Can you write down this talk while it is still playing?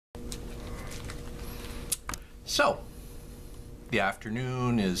So, the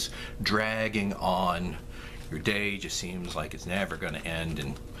afternoon is dragging on. Your day just seems like it's never going to end,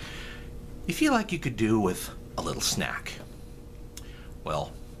 and you feel like you could do with a little snack.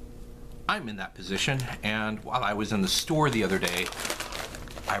 Well, I'm in that position, and while I was in the store the other day,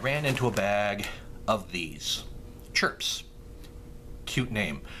 I ran into a bag of these. Chirps. Cute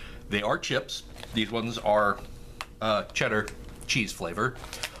name. They are chips. These ones are cheddar cheese flavor.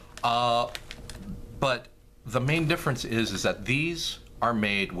 But the main difference is that these are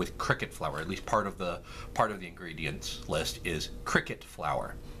made with cricket flour. At least part of the ingredients list is cricket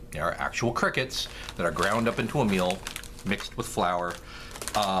flour. They are actual crickets that are ground up into a meal, mixed with flour,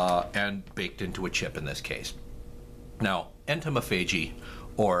 and baked into a chip in this case. Now, entomophagy,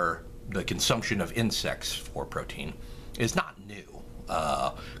 or the consumption of insects for protein, is not new.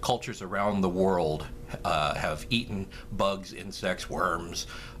 Cultures around the world have eaten bugs, insects, worms,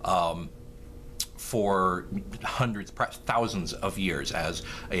 for hundreds, perhaps thousands of years as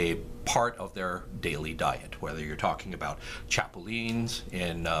a part of their daily diet, whether you're talking about chapulines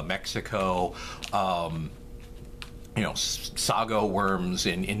in Mexico, sago worms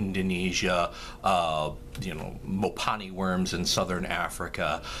in Indonesia, mopani worms in southern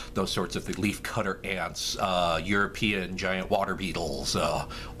Africa, those sorts of leaf cutter ants, European giant water beetles,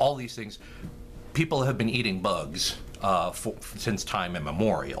 all these things. People have been eating bugs since time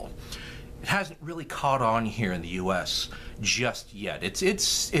immemorial. It hasn't really caught on here in the U.S. just yet.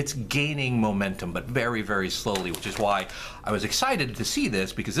 It's gaining momentum, but very, very slowly, which is why I was excited to see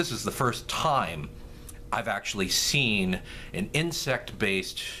this, because this is the first time I've actually seen an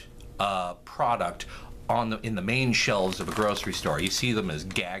insect-based product in the main shelves of a grocery store. You see them as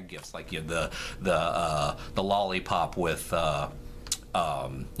gag gifts, like the lollipop with a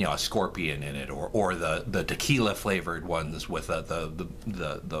scorpion in it, or the tequila flavored ones with the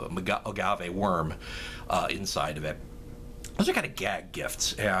agave worm inside of it. Those are kind of gag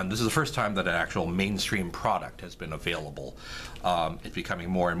gifts, and this is the first time that an actual mainstream product has been available. It's becoming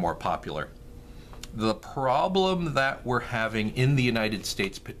more and more popular. The problem that we're having in the United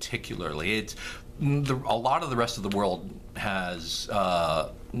States particularly, a lot of the rest of the world has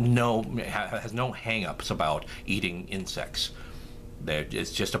no hang-ups about eating insects.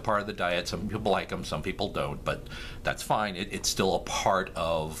 It's just a part of the diet. Some people like them, some people don't, but that's fine. It's still a part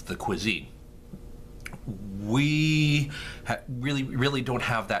of the cuisine. We really don't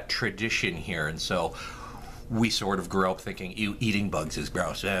have that tradition here, and so we sort of grew up thinking eating bugs is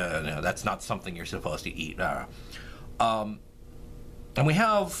gross. No, that's not something you're supposed to eat. And we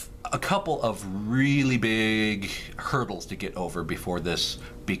have a couple of really big hurdles to get over before this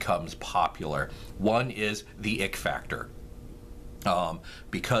becomes popular. One is the ick factor.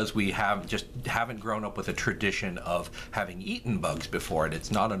 Because we haven't grown up with a tradition of having eaten bugs before, and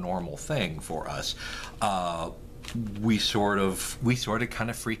it's not a normal thing for us. We sort of kind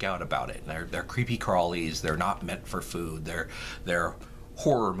of freak out about it. They're creepy crawlies. They're not meant for food. They're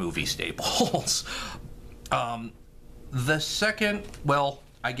horror movie staples. The second, well,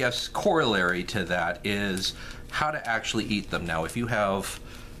 I guess corollary to that is how to actually eat them. Now, if you have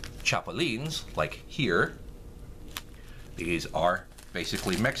chapulines, like here, these are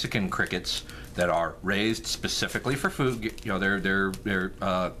basically Mexican crickets that are raised specifically for food. They're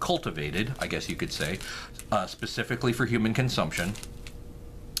cultivated, I guess you could say, specifically for human consumption,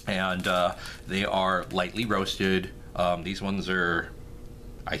 and they are lightly roasted. These ones are,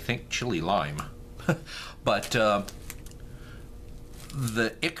 I think, chili lime, but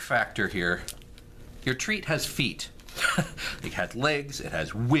the ick factor here: your treat has feet. It has legs, it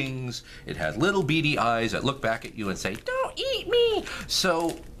has wings, it has little beady eyes that look back at you and say, "Don't eat me!"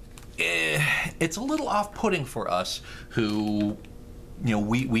 So it's a little off-putting for us who,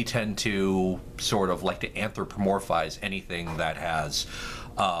 we tend to sort of like to anthropomorphize anything that has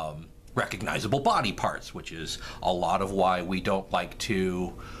recognizable body parts, which is a lot of why we don't like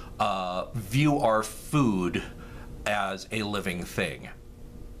to view our food as a living thing.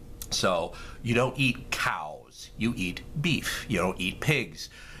 So you don't eat cows, you eat beef. You don't eat pigs,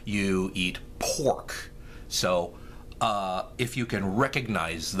 you eat pork. So if you can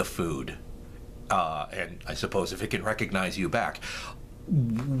recognize the food, and I suppose if it can recognize you back,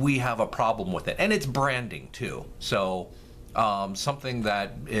 we have a problem with it. And it's branding too. So something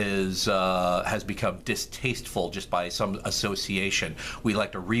that has become distasteful just by some association, we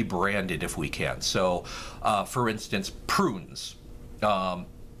like to rebrand it if we can. So for instance, prunes.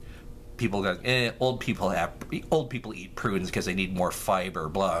 People go, old people eat prunes because they need more fiber.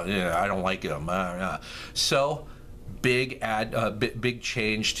 Blah. I don't like them. So big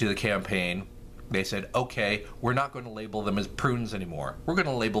change to the campaign. they said, okay, we're not going to label them as prunes anymore. We're going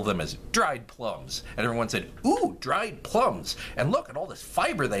to label them as dried plums. And everyone said, ooh, dried plums. And look at all this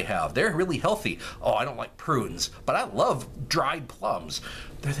fiber they have. They're really healthy. Oh, I don't like prunes, but I love dried plums.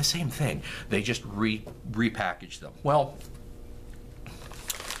 They're the same thing. They just repackage them. Well,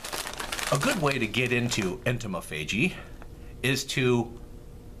 a good way to get into entomophagy is to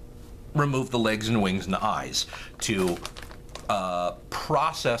remove the legs and wings and the eyes, to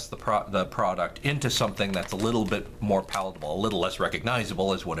process the product into something that's a little bit more palatable, a little less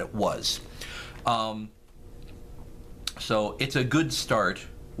recognizable as what it was. So it's a good start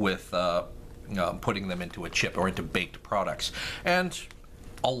with putting them into a chip or into baked products. And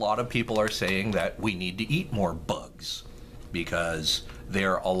a lot of people are saying that we need to eat more bugs because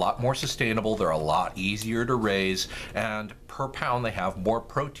they're a lot more sustainable, they're a lot easier to raise, and per pound they have more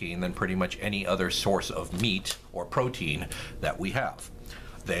protein than pretty much any other source of meat or protein that we have.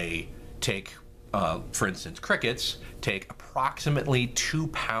 They take, for instance, crickets take approximately 2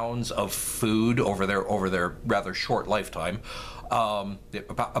 pounds of food over their rather short lifetime,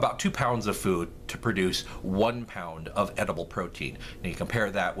 about 2 pounds of food to produce 1 pound of edible protein. And you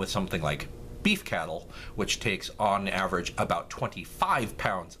compare that with something like beef cattle, which takes on average about 25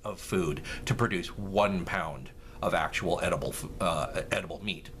 pounds of food to produce 1 pound of actual edible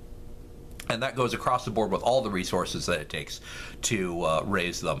meat. And that goes across the board with all the resources that it takes to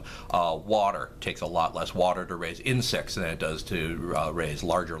raise them. Water takes a lot less water to raise insects than it does to raise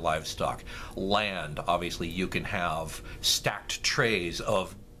larger livestock. Land, obviously you can have stacked trays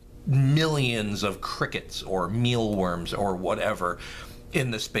of millions of crickets or mealworms or whatever in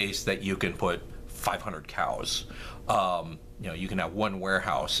the space that you can put 500 cows. You can have one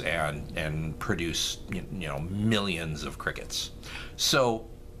warehouse and produce millions of crickets. So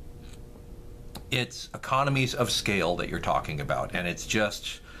it's economies of scale that you're talking about, and it's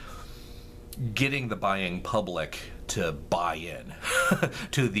just getting the buying public to buy in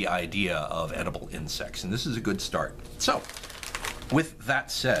to the idea of edible insects, and this is a good start. So with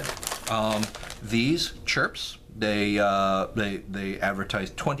that said, these Chirps, they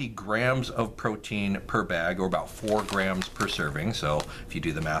advertise 20 grams of protein per bag, or about 4 grams per serving. So if you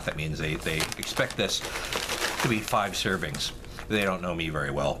do the math, that means they expect this to be 5 servings. They don't know me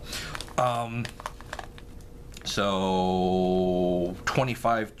very well. So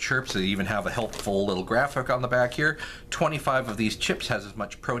 25 Chirps, they even have a helpful little graphic on the back here. 25 of these chips has as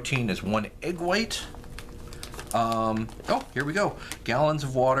much protein as 1 egg white. Oh, here we go. Gallons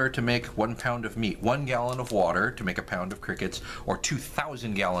of water to make 1 pound of meat. 1 gallon of water to make a pound of crickets, or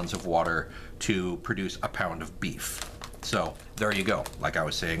 2,000 gallons of water to produce a pound of beef. So there you go, like I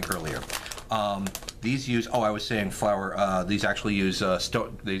was saying earlier. These use, I was saying flour, these actually use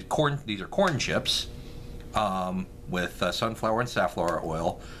corn. These are corn chips with sunflower and safflower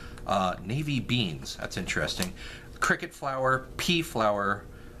oil. Navy beans, that's interesting. Cricket flour, pea flour,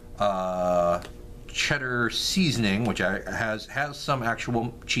 cheddar seasoning, which has some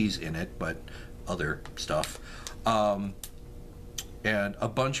actual cheese in it, but other stuff, and a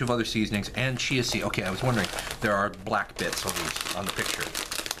bunch of other seasonings, and chia seed. Okay, I was wondering, there are black bits on the picture,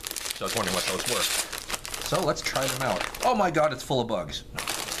 so I was wondering what those were. So let's try them out. Oh my god, it's full of bugs. No,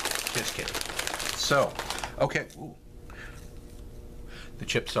 just kidding. So, okay. Ooh. The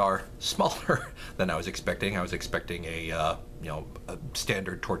chips are smaller than I was expecting. I was expecting a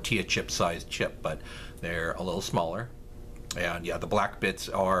standard tortilla chip sized chip, but they're a little smaller. And yeah, the black bits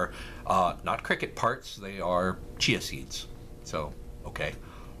are not cricket parts, they are chia seeds. So, okay.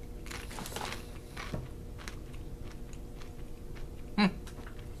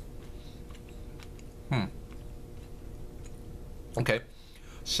 Okay,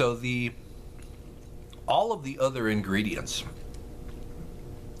 so all of the other ingredients,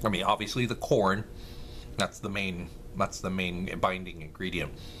 I mean, obviously the corn, that's the main binding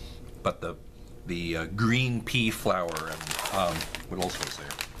ingredient, but the green pea flour and what else was there?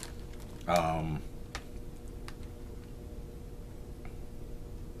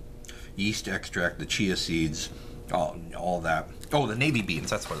 Yeast extract, the chia seeds, all that. Oh, the navy beans,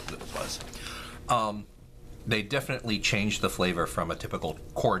 that's what it was. They definitely changed the flavor from a typical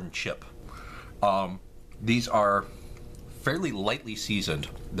corn chip. These are fairly lightly seasoned.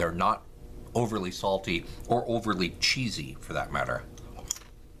 They're not overly salty or overly cheesy, for that matter.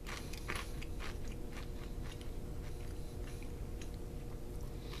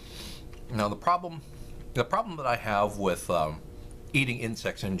 Now the problem that I have with eating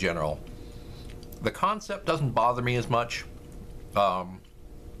insects in general, the concept doesn't bother me as much.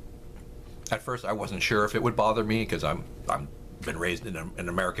 At first I wasn't sure if it would bother me because I'm been raised in an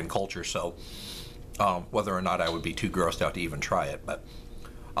American culture, so whether or not I would be too grossed out to even try it. But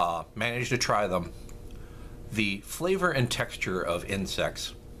managed to try them. The flavor and texture of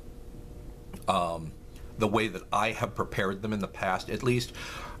insects, the way that I have prepared them in the past, at least,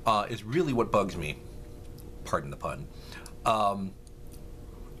 is really what bugs me. Pardon the pun.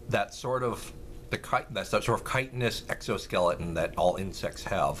 That sort of that sort of chitinous exoskeleton that all insects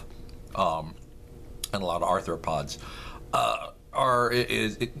have, and a lot of arthropods, I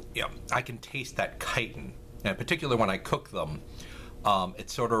can taste that chitin, and in particular when I cook them. It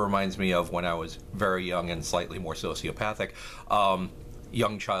sort of reminds me of when I was very young and slightly more sociopathic,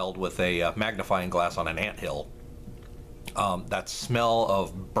 young child with a magnifying glass on an anthill. That smell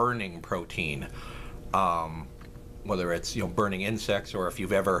of burning protein, whether it's burning insects or if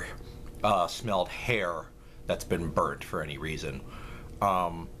you've ever smelled hair that's been burnt for any reason.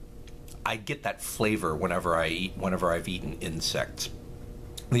 I get that flavor whenever I've eaten insects.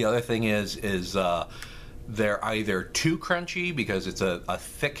 The other thing is they're either too crunchy because it's a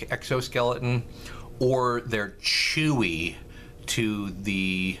thick exoskeleton, or they're chewy to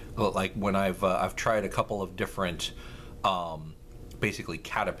the, like when I've tried a couple of different basically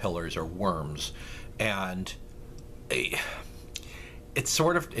caterpillars or worms, and it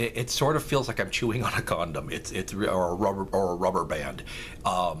sort of feels like I'm chewing on a condom. It's or a rubber band.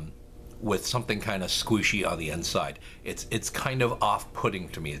 With something kind of squishy on the inside. It's kind of off-putting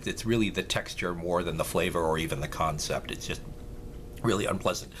to me. It's really the texture more than the flavor or even the concept. It's just really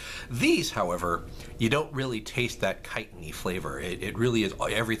unpleasant. These, however, you don't really taste that chitiny flavor. It really is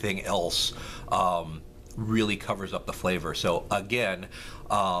everything else really covers up the flavor. So again,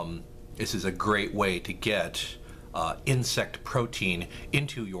 this is a great way to get insect protein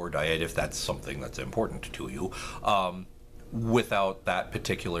into your diet if that's something that's important to you. Without that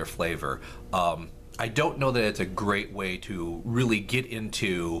particular flavor. I don't know that it's a great way to really get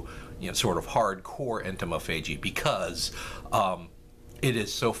into sort of hardcore entomophagy, because it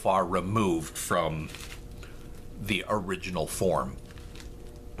is so far removed from the original form.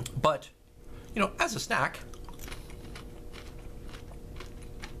 But as a snack,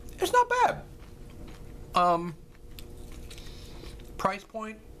 it's not bad. Price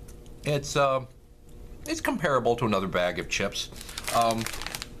point, it's comparable to another bag of chips.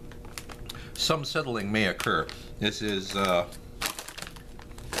 Some settling may occur. This is about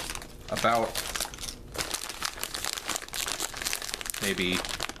maybe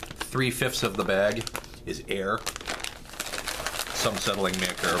 3/5 of the bag is air. Some settling may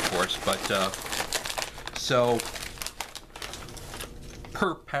occur, of course, but so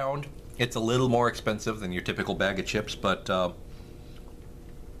per pound, it's a little more expensive than your typical bag of chips, but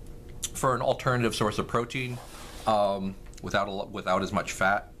for an alternative source of protein, without as much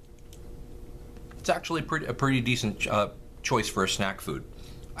fat, it's actually a pretty decent choice for a snack food.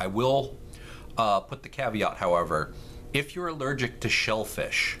 I will put the caveat, however, if you're allergic to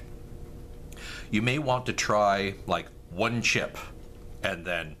shellfish, you may want to try like one chip and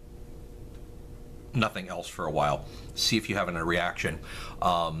then nothing else for a while. See if you have a reaction,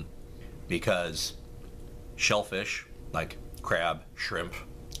 because shellfish, like crab, shrimp,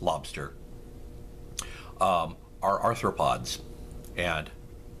 lobster, are arthropods, and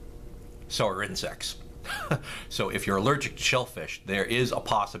so are insects. So if you're allergic to shellfish, there is a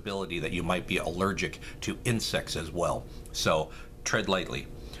possibility that you might be allergic to insects as well. So tread lightly.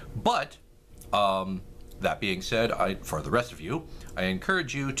 But that being said, for the rest of you, I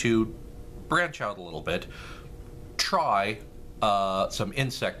encourage you to branch out a little bit. Try some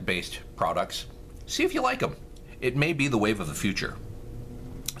insect-based products. See if you like them. It may be the wave of the future.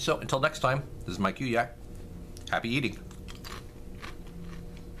 So until next time, this is Mike Uyak. Happy eating.